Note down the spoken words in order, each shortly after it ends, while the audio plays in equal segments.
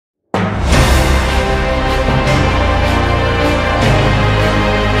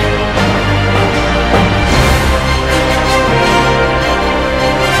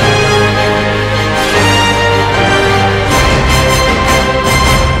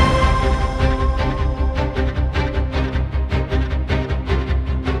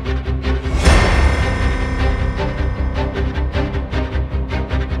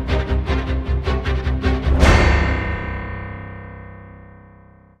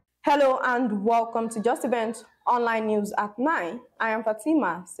Hello and welcome to Justeventonline News at 9. I am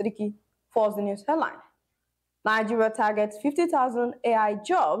Fatima Siddiqui for the news headline. Nigeria targets 50,000 AI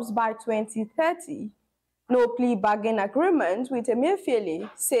jobs by 2030. No plea bargain agreement with Emefiele,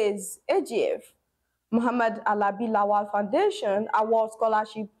 says AGF. Mohammed Alabi Lawal Foundation awards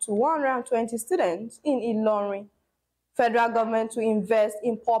scholarship to 120 students in Ilorin. Federal government to invest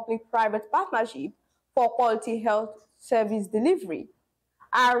in public-private partnership for quality health service delivery.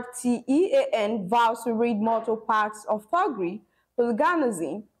 RTEAN vows to rid motor parks of thuggery,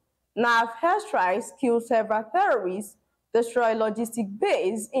 hooliganism. NAV airstrikes kill several terrorists, destroy logistic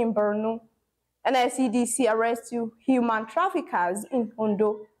base in Borno. NSCDC arrests 2 human traffickers in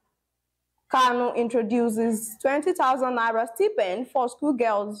Ondo. Kano introduces 20,000 naira stipend for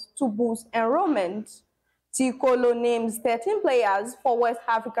schoolgirls to boost enrolment. Tikolo names 13 players for West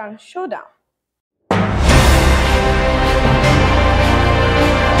African Showdown.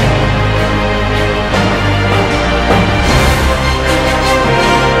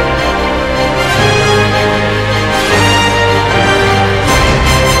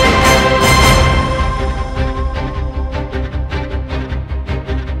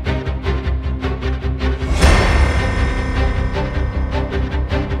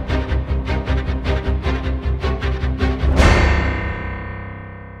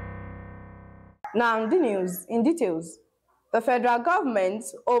 Now, the news in details. The federal government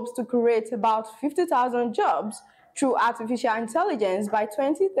hopes to create about 50,000 jobs through artificial intelligence by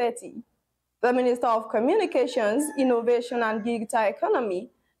 2030. The Minister of Communications, Innovation and Digital Economy,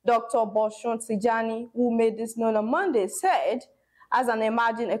 Dr. Boshun Tijani, who made this known on Monday, said, as an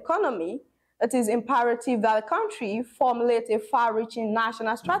emerging economy, it is imperative that the country formulate a far-reaching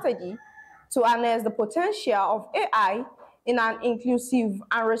national strategy to harness the potential of AI in an inclusive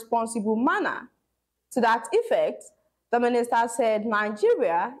and responsible manner. To that effect, the minister said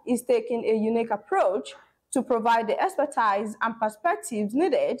Nigeria is taking a unique approach to provide the expertise and perspectives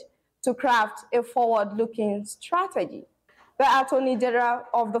needed to craft a forward-looking strategy. The Attorney General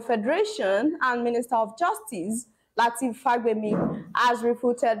of the Federation and Minister of Justice, Lateef Fagbemi, has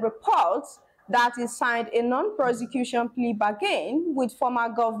refuted reports that he signed a non-prosecution plea bargain with former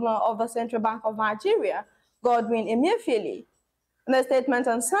Governor of the Central Bank of Nigeria, Godwin Emefiele. In a statement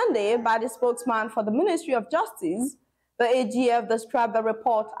on Sunday by the spokesman for the Ministry of Justice, the AGF described the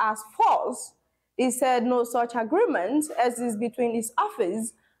report as false. He said no such agreement exists between his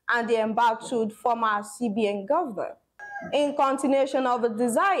office and the embattled former CBN governor. In continuation of the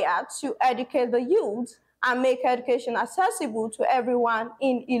desire to educate the youth and make education accessible to everyone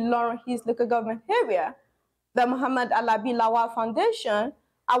in Ilorin, his local government area, the Mohammed Alabi Lawal Foundation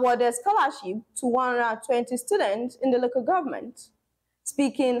awarded scholarship to 120 students in the local government.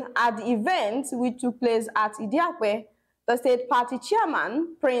 Speaking at the event, which took place at Idiakwe, the state party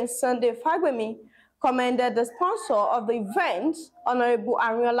chairman, Prince Sunday Fagbemi, commended the sponsor of the event, Honorable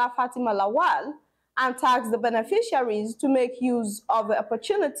Ariola Fatima Lawal, and tasked the beneficiaries to make use of the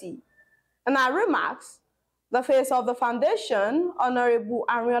opportunity. In her remarks, the face of the foundation, Honorable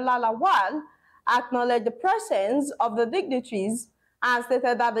Ariola Lawal, acknowledged the presence of the dignitaries and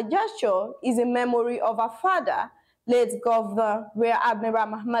stated that the gesture is in memory of her father, late Governor Rear Admiral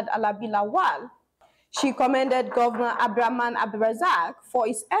Mohammed Alabi Lawal. She commended Governor Abdurrahman Abdulrazak for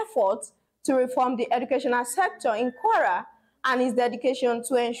his efforts to reform the educational sector in Kwara and his dedication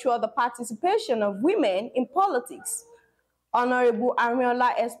to ensure the participation of women in politics. Honorable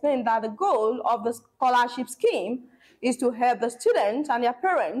Ariola explained that the goal of the scholarship scheme is to help the students and their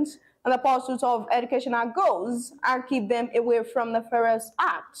parents in the pursuit of educational goals and keep them away from nefarious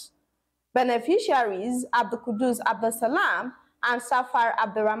acts. Beneficiaries Abdul Kudus Abdul Salam and Safar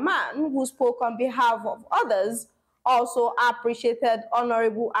Abdurrahman, who spoke on behalf of others, also appreciated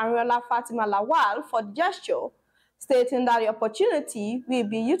Honorable Ariola Fatima Lawal for the gesture, stating that the opportunity will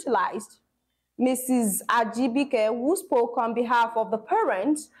be utilized. Mrs. Ajibike, who spoke on behalf of the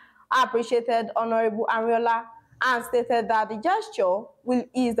parents, appreciated Honorable Ariola and stated that the gesture will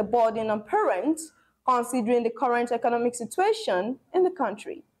ease the burden on parents, considering the current economic situation in the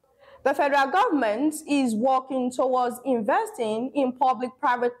country. The federal government is working towards investing in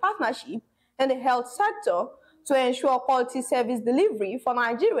public-private partnership in the health sector to ensure quality service delivery for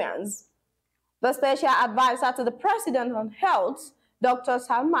Nigerians. The special advisor to the President on Health, Dr.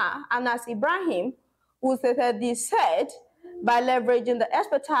 Salma Anas Ibrahim, who stated this, said, by leveraging the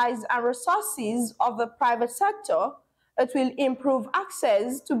expertise and resources of the private sector, it will improve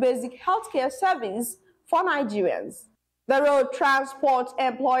access to basic healthcare service for Nigerians. The Road Transport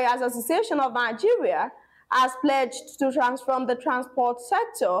Employers Association of Nigeria has pledged to transform the transport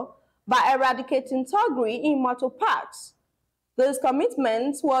sector by eradicating thuggery in motor parks. This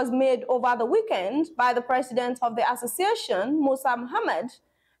commitment was made over the weekend by the president of the association, Mohammed,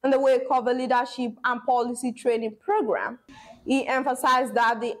 in the wake of a leadership and policy training program. He emphasized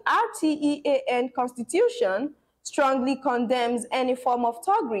that the RTEAN Constitution strongly condemns any form of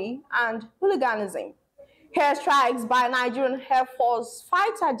thuggery and hooliganism. Airstrikes by Nigerian Air Force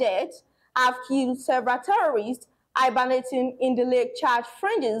fighter jets have killed several terrorists hibernating in the lake charged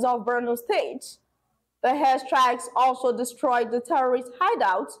fringes of Borno State. The airstrikes also destroyed the terrorist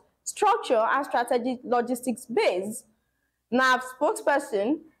hideout, structure, and strategic logistics base. NAV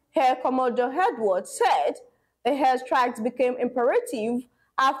spokesperson Air Commodore Edward said the airstrikes became imperative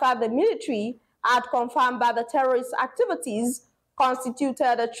after the military had confirmed that the terrorist activities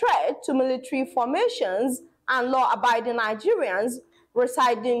constituted a threat to military formations and law-abiding Nigerians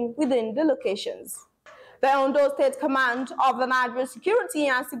residing within the locations. The Ondo State Command of the Nigeria Security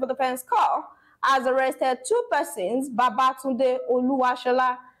and Civil Defense Corps has arrested 2 persons, Babatunde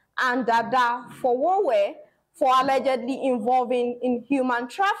Oluwashola and Dada Fowowe, for allegedly involving in human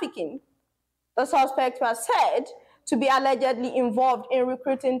trafficking. The suspects were said to be allegedly involved in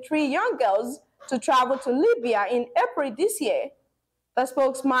recruiting 3 young girls to travel to Libya in April this year. The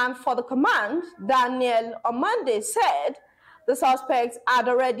spokesman for the command, Daniel Omande, said the suspects had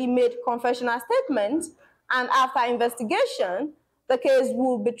already made confessional statements, and after investigation, the case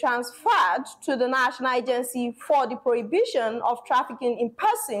will be transferred to the National Agency for the Prohibition of Trafficking in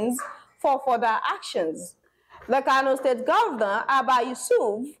Persons for further actions. The Kano State Governor, Abba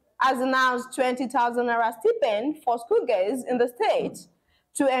Yusuf, has announced 20,000 naira stipend for schoolgirls in the state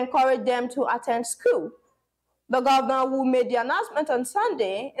to encourage them to attend school. The governor, who made the announcement on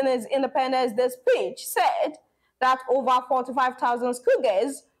Sunday in his Independence Day speech, said that over 45,000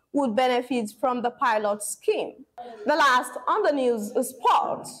 schoolgirls would benefit from the pilot scheme. The last on the news is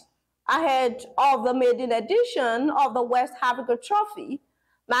sport. Ahead of the maiden edition of the West Africa Trophy,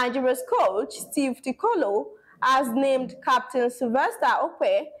 Nigeria's coach, Steve Tikolo, has named Captain Sylvester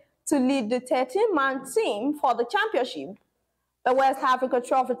Ope to lead the 13-man team for the championship. The West Africa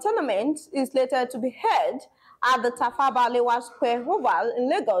Trophy tournament is slated to be held at the Tafawa Balewa Square Oval in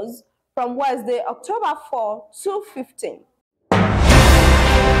Lagos from Wednesday, October 4 to 15.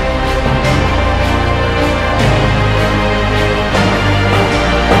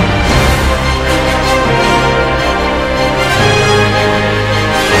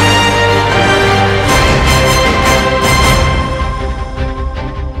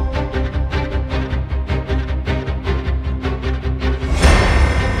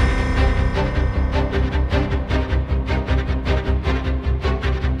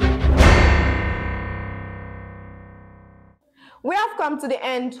 We have come to the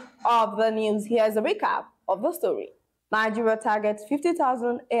end of the news. Here's a recap of the story. Nigeria targets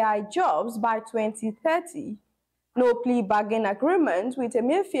 50,000 AI jobs by 2030. No plea bargain agreement with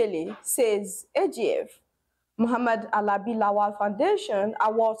Emefiele, says AGF. Mohammed Alabi Lawal Foundation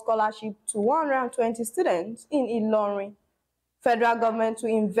awards scholarship to 120 students in Ilorin. Federal government to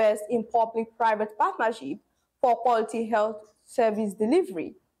invest in public-private partnership for quality health service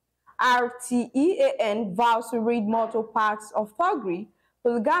delivery. RTEAN vows to rid mortal parts of thuggery,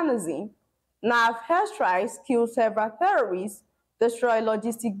 hooliganism. NAV airstrikes kill several terrorists, destroy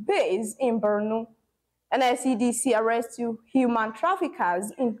logistic base in Borno. NSCDC arrests 2 human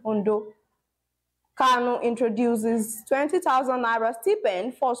traffickers in Ondo. Kano introduces 20,000 naira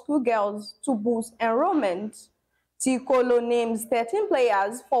stipend for schoolgirls to boost enrolment. Tikolo names 13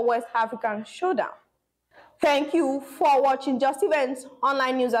 players for West African Showdown. Thank you for watching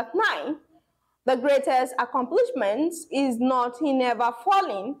Justeventonline News at 9. The greatest accomplishment is not in never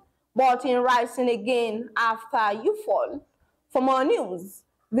falling, but in rising again after you fall. For more news,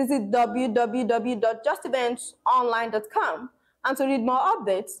 visit www.justeventonline.com, and to read more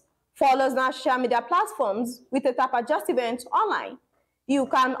updates, follow us on our social media platforms with the tap at Justeventonline. You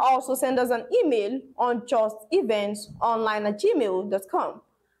can also send us an email on justeventonline@gmail.com.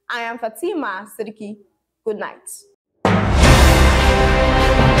 I am Fatima Siddiqui. Good night.